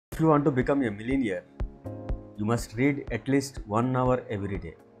If you want to become a millionaire, you must read at least 1 hour every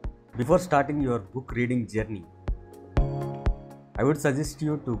day. Before starting your book reading journey, I would suggest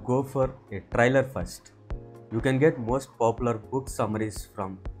you to go for a trailer first. You can get most popular book summaries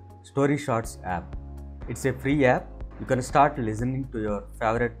from StoryShots app. It's a free app. You can start listening to your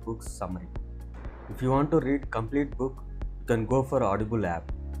favorite book's summary. If you want to read complete book, you can go for Audible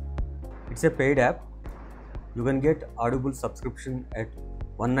app. It's a paid app. You can get Audible subscription at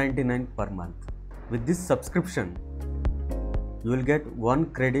 $199 per month. With this subscription, you will get 1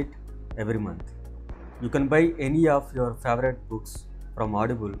 credit every month. You can buy any of your favorite books from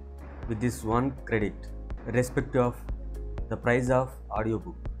Audible with this 1 credit, irrespective of the price of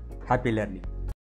audiobook. Happy learning!